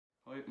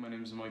Hi, my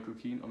name is Michael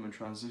Keane. I'm a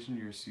transition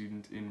year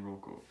student in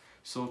Roco.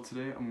 So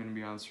today I'm going to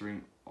be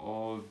answering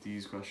all of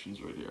these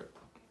questions right here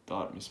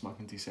that Miss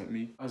McEntee sent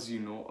me. As you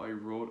know, I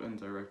wrote and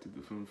directed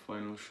the film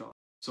Final Shot.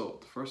 So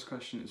the first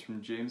question is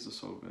from James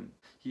O'Sullivan.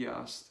 He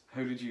asked,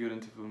 how did you get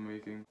into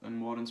filmmaking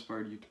and what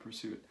inspired you to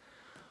pursue it?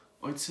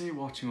 I'd say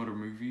watching other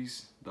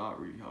movies, that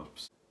really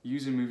helps.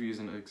 Use a movie as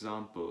an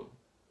example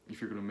if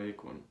you're going to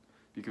make one,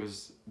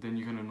 because then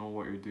you kind of know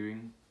what you're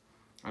doing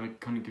and it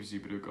kind of gives you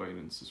a bit of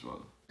guidance as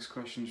well. Next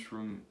question is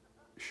from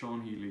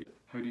Sean Healy.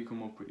 How do you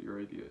come up with your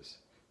ideas?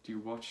 Do you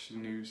watch the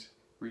news,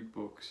 read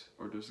books,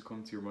 or does it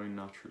come to your mind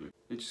naturally?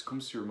 It just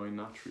comes to your mind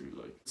naturally.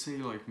 Say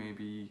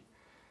maybe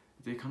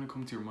they kind of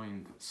come to your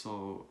mind,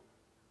 so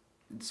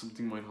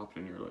something might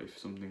happen in your life,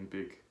 something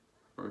big,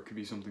 or it could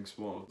be something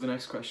small. The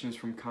next question is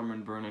from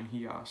Cameron Byrne, and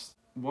he asked,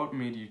 what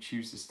made you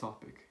choose this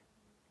topic?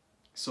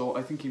 So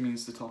I think he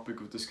means the topic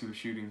of the school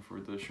shooting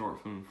for the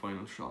short film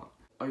Final Shot.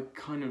 I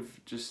kind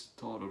of just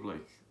thought of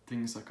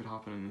things that could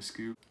happen in the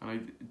school, and I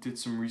did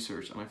some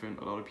research and I found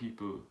a lot of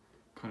people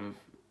kind of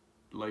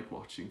like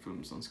watching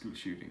films on school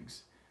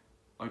shootings.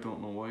 I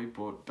don't know why,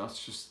 but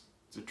that's just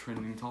the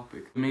trending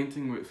topic. The main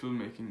thing with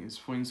filmmaking is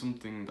find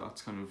something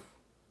that's kind of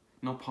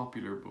not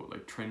popular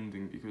but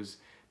trending, because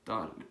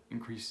that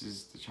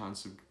increases the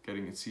chance of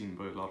getting it seen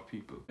by a lot of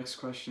people. Next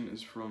question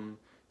is from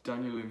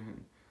Daniel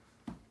Linhan.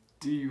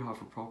 Do you have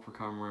a proper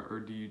camera or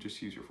do you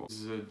just use your phone?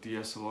 This is a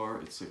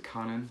DSLR, it's a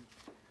Canon.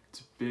 It's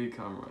a big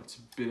camera, it's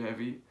a bit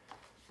heavy,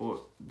 but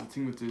the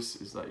thing with this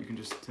is that you can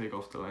just take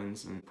off the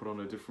lens and put on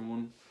a different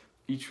one.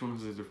 Each one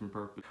has a different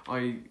purpose.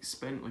 I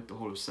spent the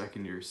whole of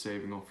second year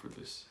saving up for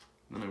this.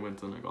 Then I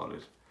went and I got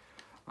it.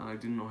 And I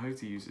didn't know how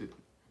to use it,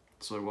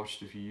 so I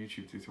watched a few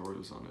YouTube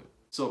tutorials on it.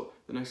 So,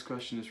 the next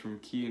question is from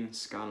Keane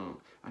Scanlon,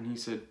 and he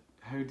said,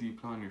 how do you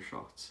plan your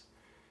shots?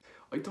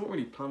 I don't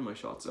really plan my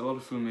shots. A lot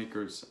of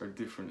filmmakers are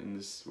different in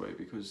this way,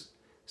 because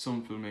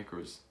some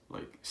filmmakers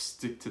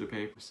stick to the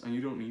papers, and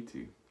you don't need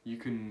to. You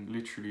can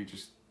literally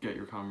just get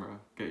your camera,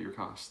 get your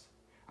cast,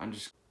 and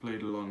just play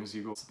it along as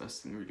you go. It's the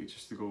best thing really,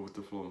 just to go with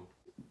the flow.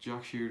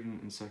 Jack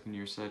Sheardon in second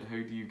year said, how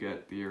do you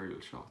get the aerial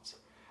shots?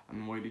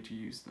 And why did you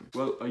use them?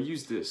 Well, I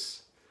use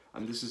this,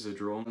 and this is a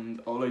drone,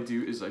 and all I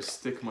do is I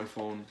stick my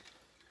phone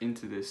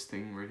into this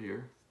thing right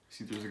here.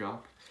 See, there's a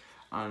gap,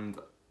 and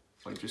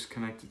I just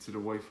connect it to the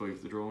Wi-Fi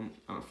of the drone,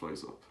 and it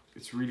flies up.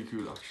 It's really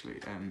cool actually.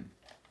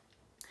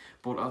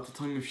 But at the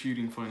time of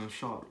shooting Final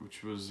Shot,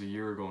 which was a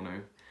year ago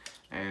now,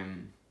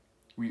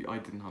 I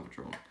didn't have a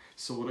drone.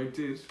 So what I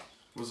did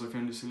was I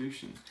found a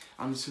solution,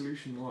 and the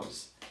solution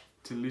was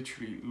to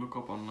literally look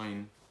up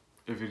online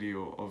a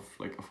video of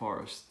a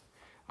forest,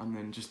 and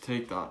then just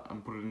take that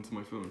and put it into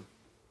my film.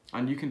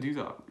 And you can do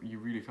that, you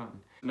really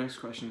can. The next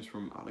question is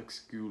from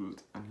Alex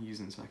Gould, and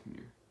he's in second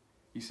year.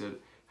 He said,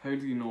 how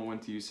do you know when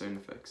to use sound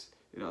effects?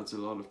 It adds a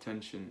lot of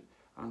tension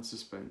and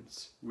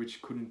suspense,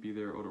 which couldn't be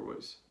there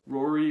otherwise.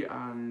 Rory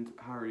and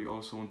Harry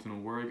also want to know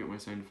where I get my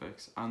sound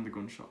effects and the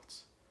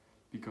gunshots,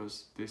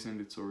 because they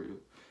sounded so real.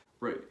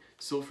 Right,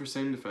 so for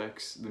sound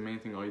effects, the main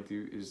thing I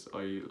do is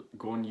I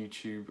go on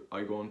YouTube,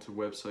 I go onto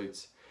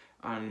websites,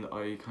 and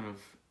I kind of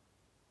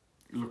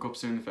look up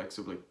sound effects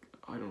of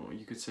I don't know,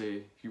 you could say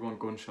if you want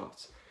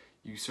gunshots,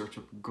 you search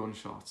up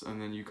gunshots,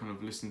 and then you kind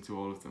of listen to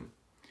all of them.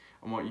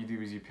 And what you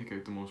do is you pick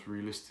out the most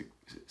realistic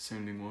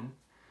sounding one.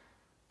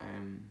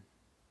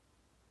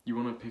 You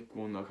want to pick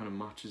one that kind of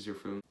matches your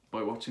film.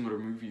 By watching other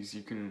movies,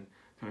 you can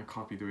kind of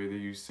copy the way they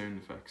use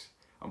sound effects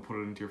and put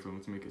it into your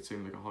film to make it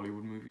sound like a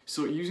Hollywood movie.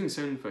 So using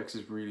sound effects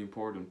is really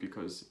important,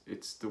 because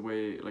it's the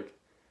way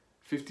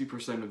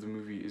 50% of the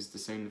movie is the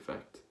sound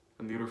effect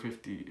and the other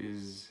 50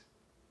 is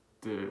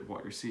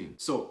what you're seeing.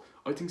 So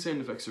I think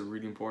sound effects are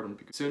really important,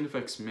 because sound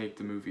effects make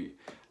the movie,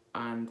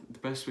 and the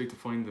best way to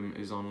find them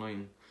is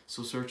online.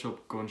 So search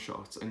up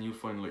gunshots and you'll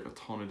find a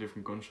ton of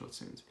different gunshot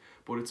sounds.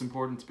 But it's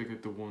important to pick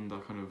out the one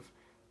that kind of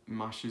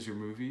matches your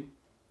movie.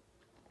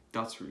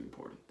 That's really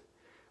important.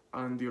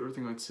 And the other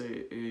thing I'd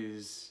say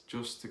is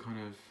just to kind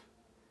of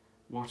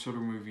watch other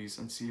movies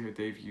and see how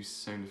they've used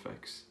sound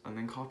effects, and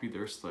then copy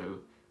their style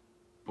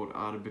but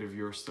add a bit of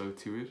your style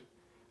to it,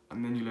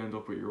 and then you'll end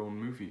up with your own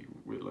movie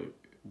with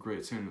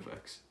great sound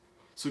effects.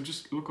 So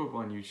just look up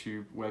on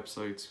YouTube,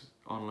 websites,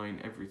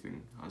 online,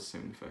 everything has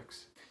sound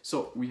effects.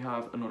 So we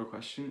have another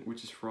question,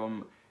 which is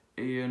from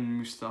Ian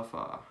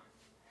Mustafa,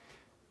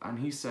 and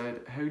he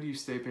said, how do you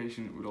stay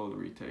patient with all the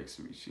retakes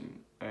of each scene?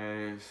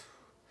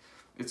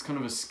 It's kind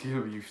of a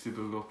skill you have to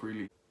build up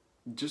really.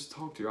 Just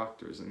talk to your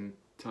actors and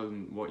tell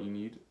them what you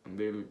need, and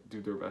they'll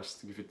do their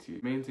best to give it to you.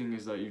 Main thing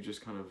is that you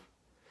just kind of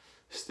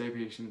stay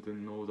patient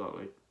and know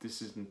that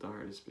this isn't the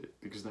hardest bit,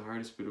 because the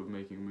hardest bit of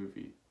making a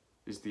movie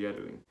is the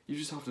editing. You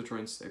just have to try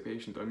and stay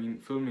patient. I mean,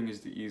 filming is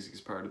the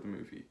easiest part of the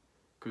movie,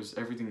 because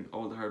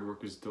all the hard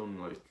work is done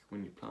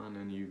when you plan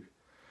and you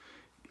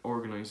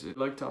organise it. I'd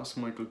like to ask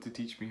Michael to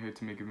teach me how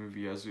to make a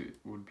movie, as it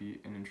would be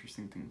an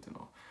interesting thing to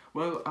know.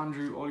 Well,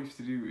 Andrew, all you have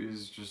to do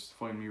is just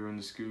find me around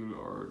the school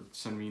or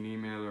send me an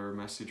email or a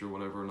message or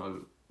whatever, and I'll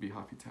be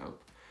happy to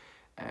help.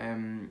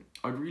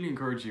 I'd really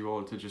encourage you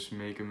all to just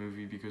make a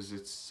movie, because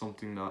it's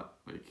something that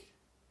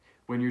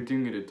when you're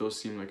doing it, it does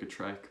seem like a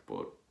trek,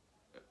 but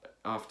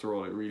after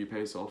all, it really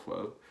pays off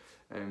well.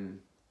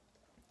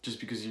 Just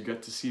because you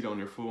get to see it on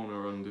your phone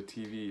or on the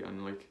TV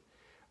and like,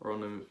 or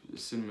on a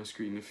cinema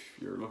screen if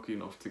you're lucky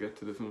enough to get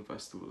to the film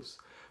festivals.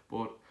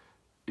 But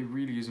it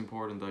really is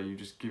important that you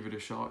just give it a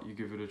shot, you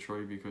give it a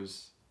try,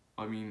 because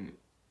I mean,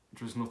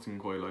 there's nothing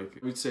quite like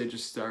it. I would say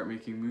just start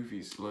making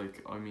movies.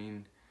 Like, I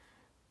mean,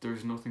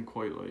 there's nothing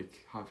quite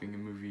like having a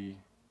movie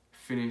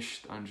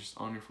finished and just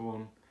on your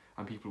phone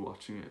and people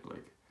watching it.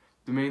 Like,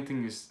 the main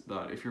thing is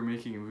that if you're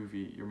making a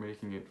movie, you're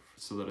making it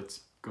so that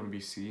it's going to be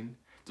seen.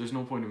 There's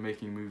no point in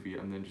making a movie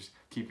and then just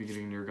keeping it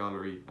in your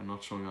gallery and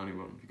not showing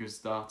anyone, because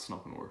that's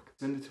not going to work.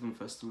 Send it to film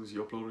festivals,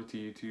 you upload it to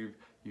YouTube,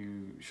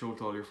 you show it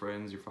to all your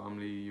friends, your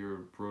family, your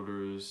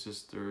brothers,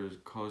 sisters,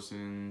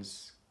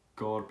 cousins,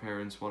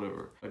 godparents,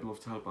 whatever. I'd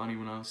love to help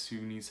anyone else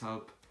who needs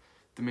help.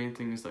 The main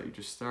thing is that you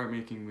just start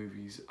making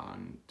movies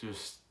and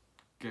just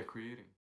get creating.